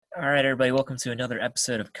All right, everybody, welcome to another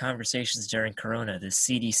episode of Conversations During Corona, the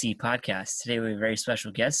CDC podcast. Today we have a very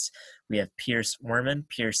special guest. We have Pierce Werman.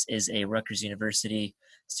 Pierce is a Rutgers University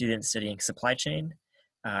student studying supply chain.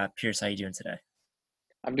 Pierce, how you doing today?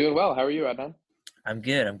 I'm doing well. How are you, Adnan? I'm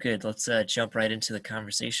good. Let's jump right into the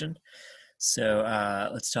conversation. So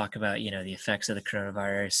let's talk about, the effects of the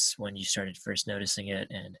coronavirus, when you started first noticing it,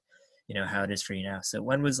 and, how it is for you now. So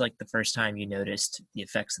when was like the first time you noticed the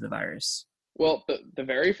effects of the virus? Well, the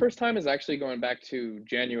very first time is actually going back to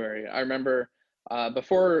January. I remember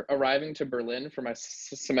before arriving to Berlin for my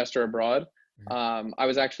semester abroad, Mhm. I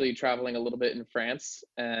was actually traveling a little bit in France,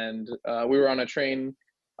 and we were on a train,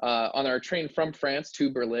 on our train from France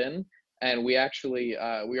to Berlin, and we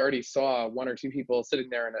already saw one or two people sitting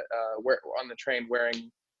there on the train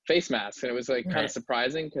wearing face masks, and it was like kind of Right.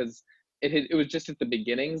 surprising because it was just at the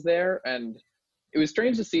beginnings there, and it was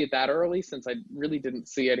strange to see it that early since I really didn't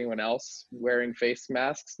see anyone else wearing face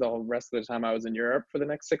masks the whole rest of the time I was in Europe for the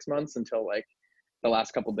next 6 months until like the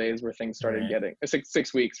last couple days where things started Right. getting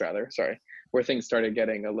 6 weeks rather, sorry, where things started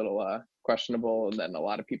getting a little questionable, and then a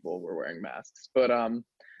lot of people were wearing masks. But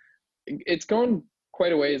it's going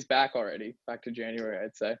quite a ways back already, back to January,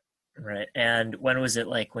 I'd say. Right. And when was it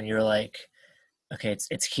like when you were like, okay,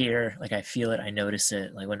 it's here, like I feel it, I notice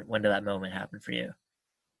it. Like when did that moment happen for you?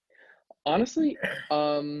 Honestly,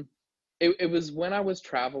 it was when I was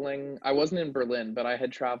traveling. I wasn't in Berlin, but I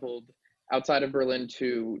had traveled outside of Berlin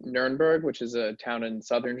to Nuremberg, which is a town in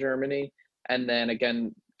southern Germany, and then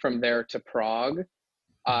again from there to Prague.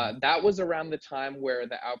 Mhm. That was around the time where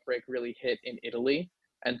the outbreak really hit in Italy,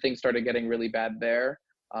 and things started getting really bad there.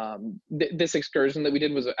 This excursion that we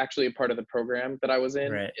did was actually a part of the program that I was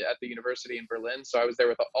in Right. at the university in Berlin. So I was there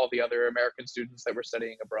with all the other American students that were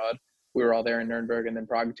studying abroad. We were all there in Nuremberg and then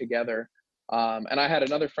Prague together. And I had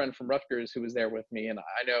another friend from Rutgers who was there with me. And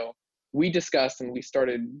I know we discussed and we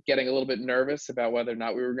started getting a little bit nervous about whether or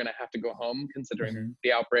not we were going to have to go home, considering Hmm.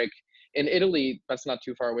 the outbreak in Italy. That's not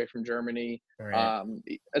too far away from Germany, Right.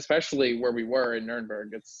 especially where we were in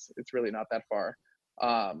Nuremberg. It's really not that far.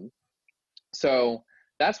 Um, so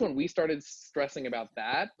that's when we started stressing about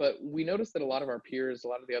that. But we noticed that a lot of our peers, a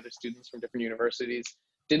lot of the other students from different universities,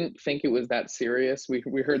 didn't think it was that serious. We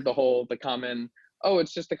heard the common, oh,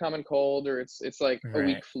 it's just a common cold, or it's like a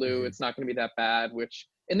weak Right. flu. Hmm. It's not going to be that bad. Which,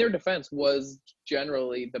 in their defense, was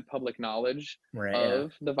generally the public knowledge Right. Yeah.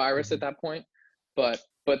 of the virus Hmm. at that point. But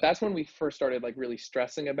that's when we first started like really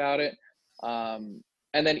stressing about it. Um,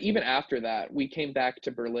 and then even after that, we came back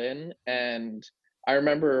to Berlin, and I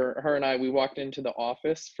remember her and I, we walked into the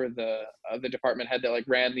office for the department head that like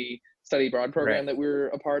ran the study abroad Right. program that we were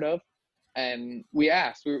a part of, and we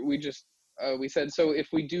asked, we just we said, so if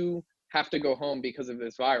we do have to go home because of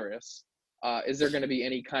this virus, is there going to be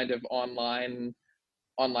any kind of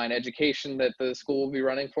online education that the school will be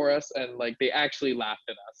running for us? And like they actually laughed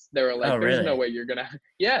at us. They were Oh, like, "There's no really? way you're gonna."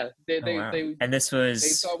 Yeah, Oh, wow. And this they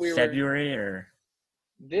was thought we were. February or?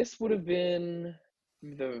 This would have been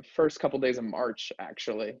the first couple days of March,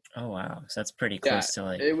 actually. Oh, wow. So that's pretty Yeah, close to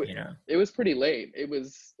like, it was pretty late. It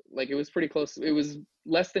was pretty close. It was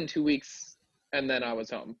less than 2 weeks, and then I was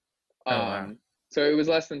home. oh, wow. Um, so it was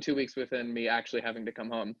less than 2 weeks within me actually having to come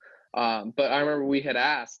home. But I remember we had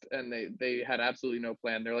asked, and they had absolutely no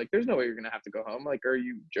plan. They're like, "There's no way you're gonna have to go home. Like, are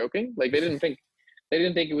you joking?" Like they didn't think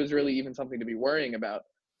it was really even something to be worrying about.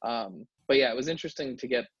 But yeah, it was interesting to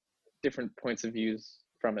get different points of views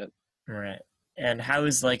from it. Right. And how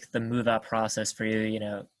is like the move out process for you?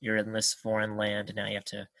 You're in this foreign land and now you have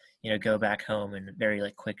to, go back home in a very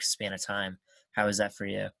like quick span of time. How is that for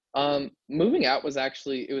you? Moving out was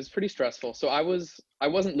actually, it was pretty stressful. So I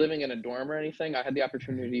wasn't living in a dorm or anything. I had the Hmm.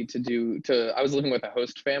 opportunity I was living with a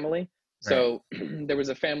host family. Right. So there was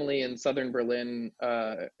a family in southern Berlin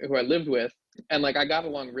who I lived with, and like I got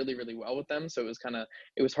along really really well with them. So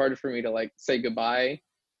it was hard for me to like say goodbye,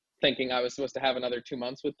 thinking I was supposed to have another 2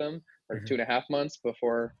 months with them, or Hmm. 2.5 months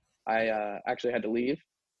before I actually had to leave.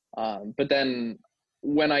 But then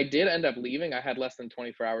when I did end up leaving, I had less than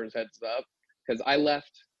 24 hours heads up because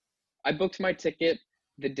I booked my ticket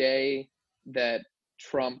the day that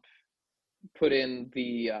Trump put in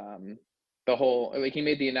the whole, like, he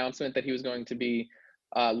made the announcement that he was going to be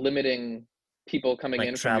limiting people coming Like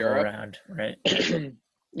in from travel Europe. around, right?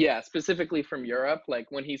 Yeah, specifically from Europe. Like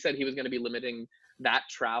when he said he was going to be limiting that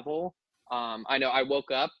travel, I know I woke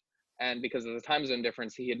up, and because of the time zone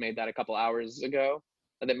difference, he had made that a couple hours ago.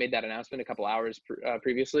 That made that announcement a couple hours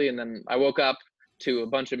previously, and then I woke up to a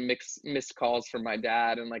bunch of missed calls from my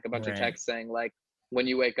dad and like a bunch of Right. texts saying like, "When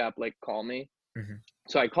you wake up, like call me." Hmm.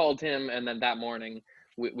 So I called him, and then that morning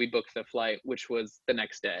we booked the flight, which was the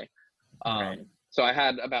next day. Right. So I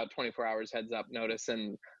had about 24 hours heads up notice,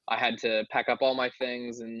 and I had to pack up all my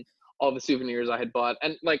things and all the souvenirs I had bought.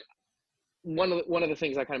 And like one of the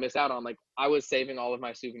things I kind of missed out on, like I was saving all of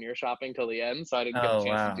my souvenir shopping till the end, so I didn't get a Oh,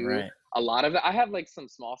 chance to wow, do right, a lot of it. I have like some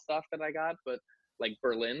small stuff that I got, but like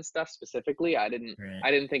Berlin stuff specifically, right,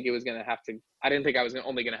 I didn't think it was gonna have to. I didn't think I was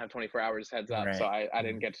only gonna have 24 hours heads up, so right. I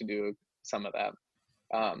didn't Mhm. get to do some of that.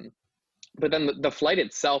 Um, but then the flight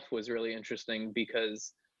itself was really interesting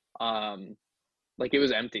because, um, like it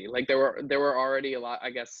was empty. Like there were already a lot, I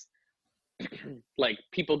guess, like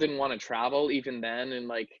people didn't want to travel even then, and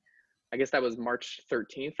like I guess that was March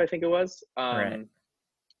 13th, I think it was. Right.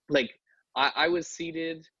 Like I was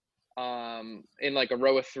seated in like a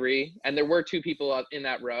row of three, and there were two people in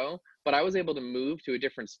that row, but I was able to move to a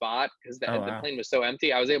different spot because Oh, the wow. plane was so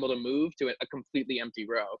empty. I was able to move to a completely empty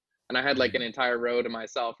row, and I had like an Mhm, entire row to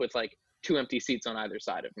myself with like two empty seats on either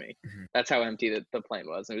side of me. mhm. That's how empty the plane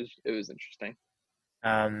was. It was interesting.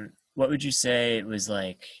 What would you say was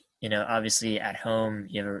like, obviously at home,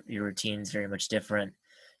 your routine's very much different,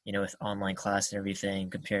 with online class and everything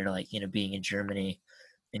compared to like, being in Germany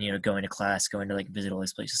and, going to class, going to like visit all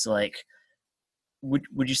these places. So like,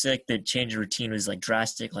 would you say like the change in routine was like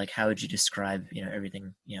drastic? Like, how would you describe,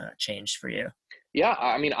 everything, changed for you? Yeah,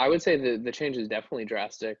 I mean, I would say the change is definitely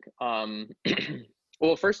drastic.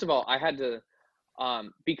 Well, first of all, I had to,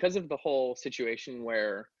 because of the whole situation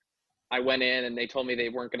where I went in and they told me they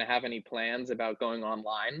weren't going to have any plans about going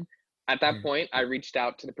online. At that Mhm. point, I reached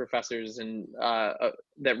out to the professors and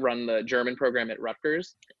that run the German program at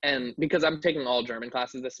Rutgers, and because I'm taking all German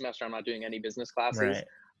classes this semester, I'm not doing any business classes. Right.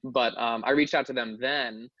 But I reached out to them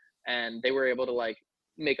then, and they were able to like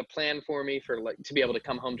make a plan for me for like to be able to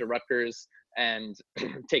come home to Rutgers and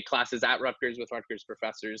take classes at Rutgers with Rutgers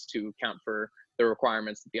professors to count for the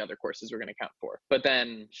requirements that the other courses were going to count for. But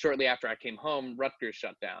then shortly after I came home, Rutgers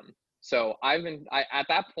shut down. So at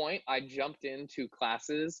that point, I jumped into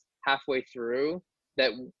classes halfway through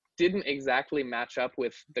that didn't exactly match up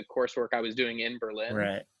with the coursework I was doing in Berlin.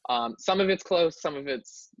 Right. Some of it's close, some of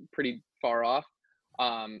it's pretty far off.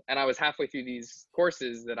 And I was halfway through these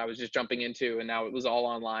courses that I was just jumping into, and now it was all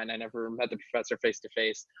online. I never met the professor face to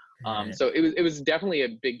face. Right. So it was definitely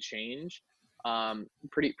a big change,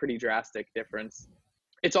 pretty drastic difference.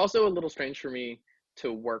 It's also a little strange for me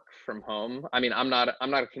to work from home. I mean, I'm not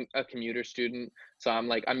a commuter student, so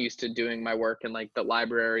I'm used to doing my work in like the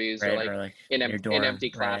libraries or Right. like Or like in in your in dorm. empty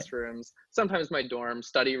Right. classrooms. Sometimes my dorm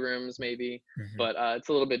study rooms maybe, Hmm. but it's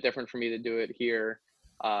a little bit different for me to do it here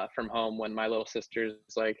from home when my little sister's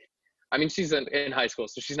like, I mean, she's in high school,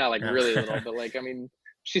 so she's not like Oh, really little, but like I mean,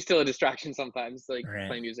 she's still a distraction sometimes, like right.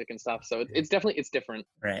 playing music and stuff. So it's different.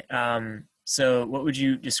 Right. So what would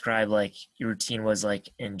you describe like your routine was like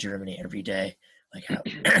in Germany every day? Like how,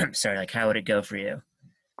 sorry, like how would it go for you?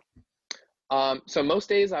 So most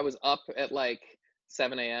days I was up at like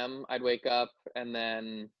 7 a.m. I'd wake up and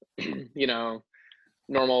then, you know,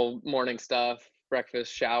 normal morning stuff,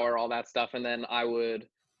 breakfast, shower, all that stuff, and then I would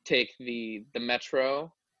take the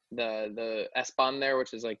metro, the S-Bahn there,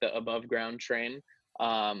 which is like the above ground train,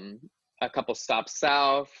 um, a couple stops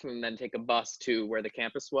south, and then take a bus to where the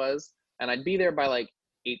campus was, and I'd be there by like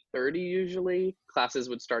 8:30 usually. Classes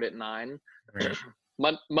would start at 9. Right.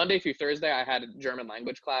 Monday through Thursday, I had a German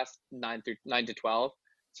language class 9 to 12,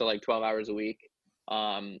 so like 12 hours a week.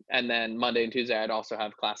 And then Monday and Tuesday, I'd also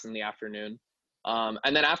have class in the afternoon.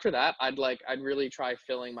 And then after that, I'd really try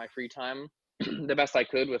filling my free time the best I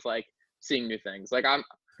could with like seeing new things. Like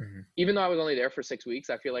Hmm. even though I was only there for 6 weeks,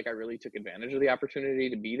 I feel like I really took advantage of the opportunity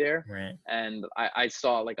to be there, Right. and I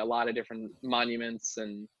saw like a lot of different monuments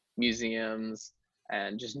and museums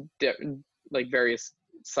and just like various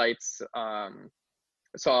sites.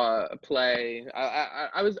 Saw a play.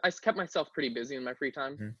 I kept myself pretty busy in my free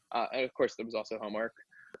time, Mhm. and of course there was also homework.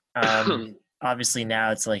 Um, Obviously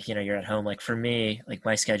now it's like, you're at home. Like for me, like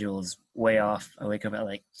my schedule is way off. I wake up at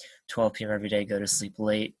like 12 p.m. every day, go to sleep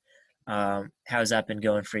late. How's that been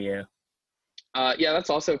going for you? Yeah, that's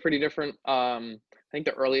also pretty different. I think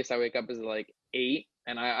the earliest I wake up is like 8,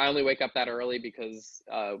 and I only wake up that early because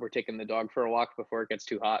we're taking the dog for a walk before it gets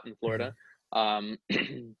too hot in Florida. Mhm.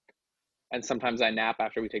 Um, and sometimes I nap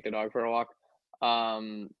after we take the dog for a walk.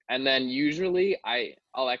 And then usually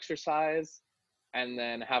I'll exercise and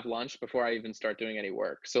then have lunch before I even start doing any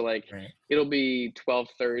work. So like Right. it'll be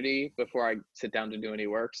 12:30 before I sit down to do any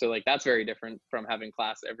work. So like that's very different from having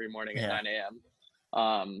class every morning at Yeah. 9 a.m.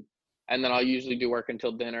 And then I'll usually do work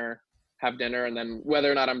until dinner, have dinner, and then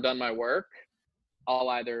whether or not I'm done my work, I'll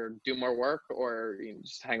either do more work or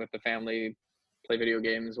just hang with the family, play video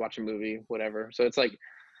games, watch a movie, whatever. So it's like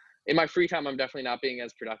in my free time, I'm definitely not being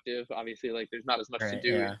as productive. Obviously, like there's not as much to Right.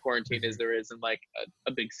 do in Yeah. quarantine as Hmm. there is in like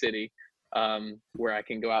a big city. where I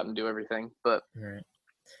can go out and do everything. But Right.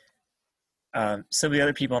 Some of the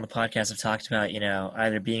other people on the podcast have talked about,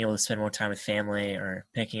 either being able to spend more time with family or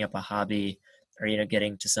picking up a hobby or,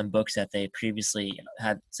 getting to some books that they previously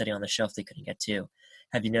had sitting on the shelf they couldn't get to.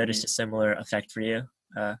 Have you noticed a similar effect for you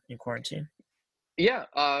in quarantine? yeah,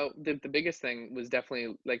 the biggest thing was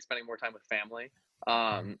definitely like spending more time with family.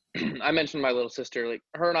 I mentioned my little sister, like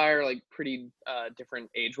her and I are like pretty different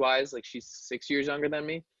age wise. Like she's 6 years younger than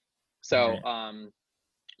me. So Right.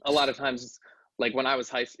 a lot of times, like when I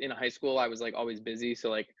was in high school, I was like always busy. So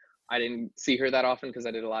like I didn't see her that often because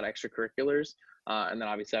I did a lot of extracurriculars. And then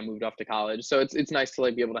obviously I moved off to college. So it's nice to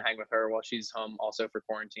like be able to hang with her while she's home also for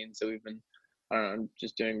quarantine. So we've been, I don't know,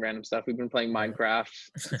 just doing random stuff. We've been playing Yeah. Minecraft,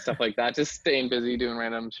 stuff like that, just staying busy doing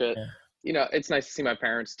random shit. Yeah. It's nice to see my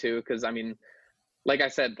parents too, because I mean, like I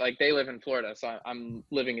said, like they live in Florida, so I'm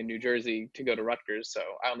living in New Jersey to go to Rutgers, so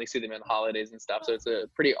I only see them in holidays and stuff. So it's a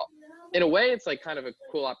pretty, in a way, it's like kind of a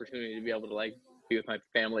cool opportunity to be able to like be with my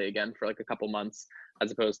family again for like a couple months,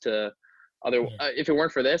 as opposed to other. Yeah. If it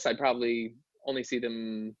weren't for this, I'd probably only see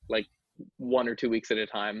them like 1 or 2 weeks at a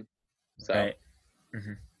time. So Right.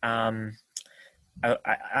 I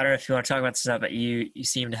don't know if you want to talk about this stuff, but you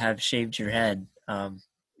seem to have shaved your head.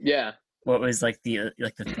 yeah. What was like the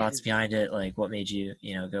thoughts behind it? Like what made you,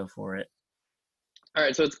 go for it? All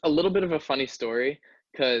right, so it's a little bit of a funny story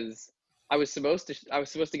because I was supposed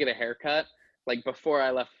to get a haircut like before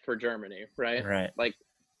I left for Germany, right? Right. Like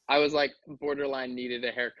I was like borderline needed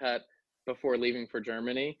a haircut before leaving for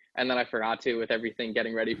Germany, and then I forgot to with everything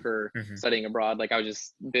getting ready for Mm-hmm. studying abroad. Like I was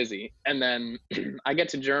just busy, and then I get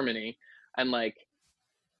to Germany, and like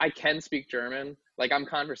I can speak German. Like I'm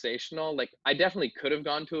conversational. Like I definitely could have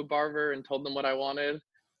gone to a barber and told them what I wanted,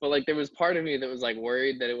 but like there was part of me that was like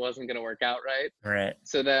worried that it wasn't gonna work out right. Right.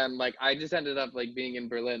 So then like I just ended up like being in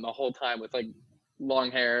Berlin the whole time with like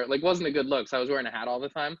long hair. Like wasn't a good look. So I was wearing a hat all the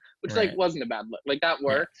time, which like Right. wasn't a bad look. Like that Yeah.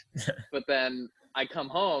 worked. But then I come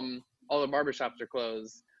home, all the barbershops are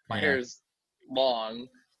closed. My Yeah. hair's long,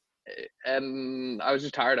 and I was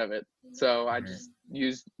just tired of it. So I Right. just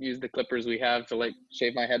used the clippers we have to like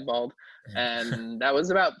shave my head bald, Yeah. and that was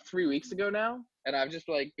about 3 weeks ago now. And I've just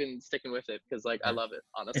like been sticking with it because like I Yeah. love it,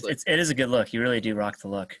 honestly. It is a good look. You really do rock the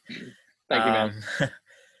look. Thank you, man. Um,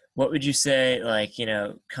 what would you say, like,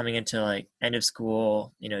 coming into like end of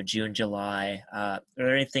school, June, July, are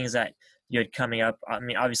there any things that you had coming up? I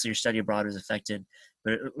mean, obviously your study abroad was affected,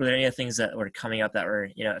 but were there any other things that were coming up that were,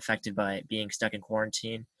 affected by being stuck in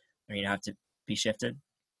quarantine or, have to be shifted?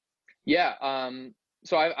 Yeah.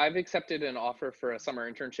 So I've accepted an offer for a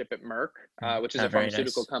summer internship at Merck, which is a Very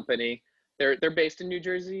pharmaceutical nice. company. They're based in New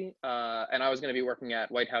Jersey, and I was going to be working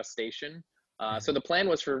at White House Station. So the plan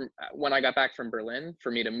was for when I got back from Berlin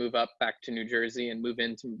for me to move up back to New Jersey and move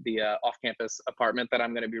into the off-campus apartment that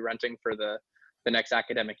I'm going to be renting for the next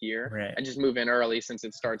academic year, Right. and just move in early since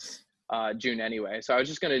it starts June anyway. So I was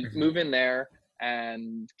just going to move in there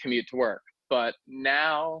and commute to work. But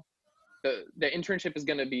now the internship is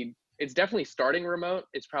going to be, it's definitely starting remote.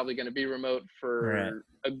 It's probably going to be remote Right. for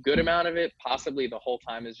a good amount of it. Possibly the whole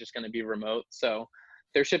time is just going to be remote. So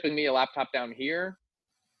they're shipping me a laptop down here.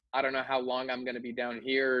 I don't know how long I'm going to be down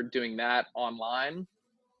here doing that online.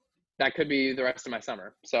 That could be the rest of my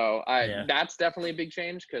summer. So Yeah. that's definitely a big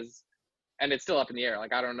change and it's still up in the air.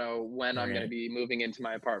 Like I don't know when I'm going to Right. be moving into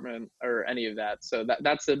my apartment or any of that. So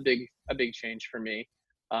that's a big change for me.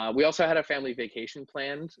 We also had a family vacation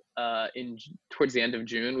planned towards the end of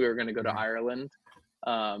June. We were going to go to Ireland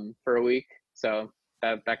for a week, so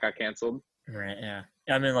that got canceled. Right. Yeah.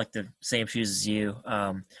 I'm in like the same shoes as you.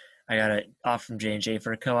 I got it off from J&J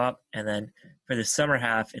for a co-op, and then for the summer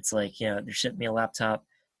half, it's like they're shipping me a laptop.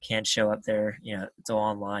 Can't show up there. It's all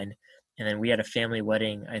online. And then we had a family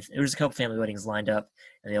wedding. There was a couple family weddings lined up,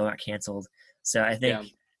 and they all got canceled. So I think Yeah.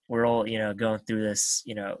 we're all going through this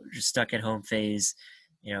just stuck at home phase.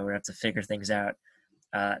 We have to figure things out.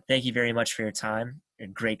 Thank you very much for your time. You're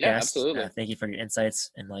a great Yeah, guest. absolutely. Thank you for your insights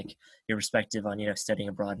and like your perspective on studying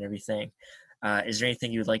abroad and everything. Is there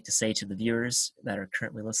anything you would like to say to the viewers that are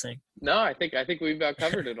currently listening? No, I think we've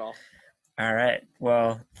covered it all. All right.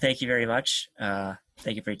 Well, thank you very much.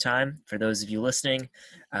 Thank you for your time. For those of you listening,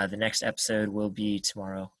 the next episode will be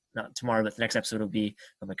tomorrow. Not tomorrow, but the next episode will be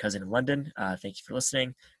with my cousin in London. Thank you for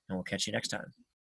listening, and we'll catch you next time.